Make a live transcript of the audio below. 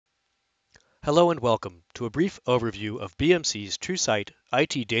Hello and welcome to a brief overview of BMC's TrueSight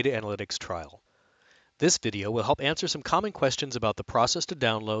IT Data Analytics trial. This video will help answer some common questions about the process to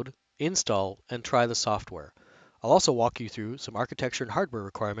download, install, and try the software. I'll also walk you through some architecture and hardware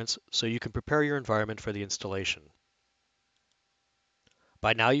requirements so you can prepare your environment for the installation.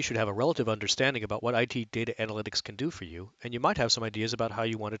 By now you should have a relative understanding about what IT Data Analytics can do for you, and you might have some ideas about how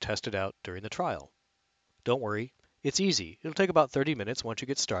you want to test it out during the trial. Don't worry, it's easy. It'll take about 30 minutes once you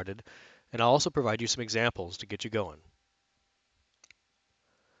get started, and I'll also provide you some examples to get you going.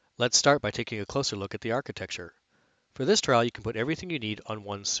 Let's start by taking a closer look at the architecture. For this trial, you can put everything you need on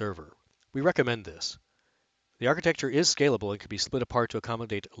one server. We recommend this. The architecture is scalable and can be split apart to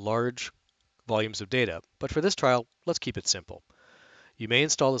accommodate large volumes of data, but for this trial, let's keep it simple. You may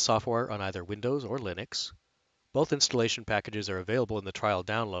install the software on either Windows or Linux. Both installation packages are available in the trial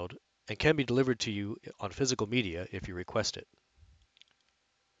download and can be delivered to you on physical media if you request it.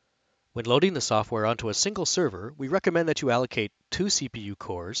 When loading the software onto a single server, we recommend that you allocate 2 CPU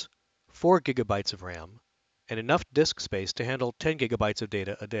cores, 4 gigabytes of RAM, and enough disk space to handle 10 gigabytes of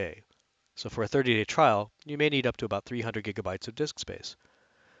data a day. So for a 30-day trial, you may need up to about 300 gigabytes of disk space.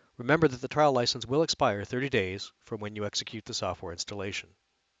 Remember that the trial license will expire 30 days from when you execute the software installation.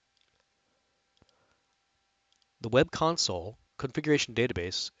 The web console, configuration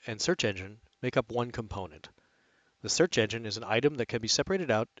database, and search engine make up one component. The search engine is an item that can be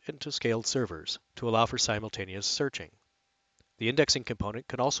separated out into scaled servers to allow for simultaneous searching. The indexing component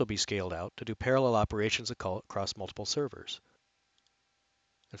can also be scaled out to do parallel operations across multiple servers.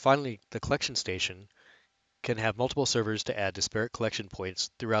 And finally, the collection station can have multiple servers to add disparate collection points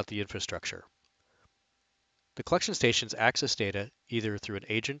throughout the infrastructure. The collection stations access data either through an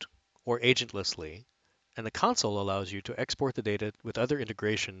agent or agentlessly, and the console allows you to export the data with other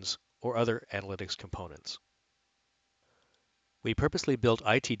integrations or other analytics components. We purposely built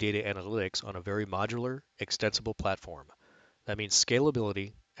IT Data Analytics on a very modular, extensible platform. That means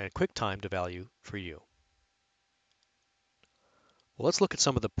scalability and quick time to value for you. Well, let's look at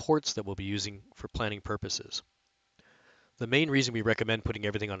some of the ports that we'll be using for planning purposes. The main reason we recommend putting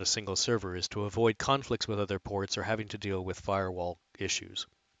everything on a single server is to avoid conflicts with other ports or having to deal with firewall issues.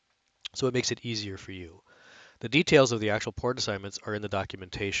 So it makes it easier for you. The details of the actual port assignments are in the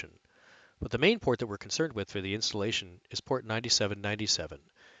documentation. But the main port that we're concerned with for the installation is port 9797.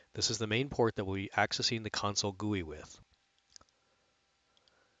 This is the main port that we'll be accessing the console GUI with.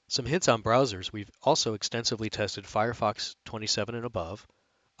 Some hints on browsers: we've also extensively tested Firefox 27 and above,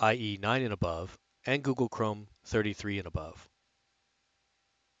 IE 9 and above, and Google Chrome 33 and above.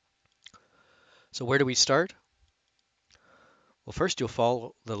 So where do we start? Well, first you'll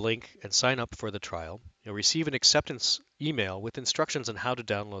follow the link and sign up for the trial. You'll receive an acceptance email with instructions on how to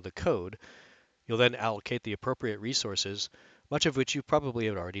download the code. You'll then allocate the appropriate resources, much of which you probably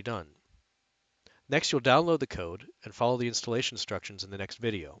have already done. Next, you'll download the code and follow the installation instructions in the next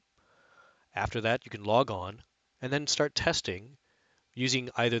video. After that, you can log on and then start testing using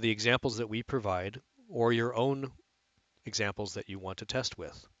either the examples that we provide or your own examples that you want to test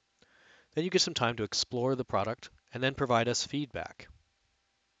with. Then you get some time to explore the product and then provide us feedback.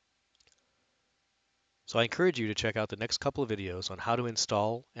 So I encourage you to check out the next couple of videos on how to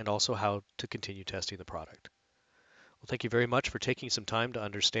install and also how to continue testing the product. Well, thank you very much for taking some time to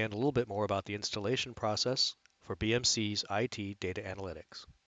understand a little bit more about the installation process for BMC's IT Data Analytics.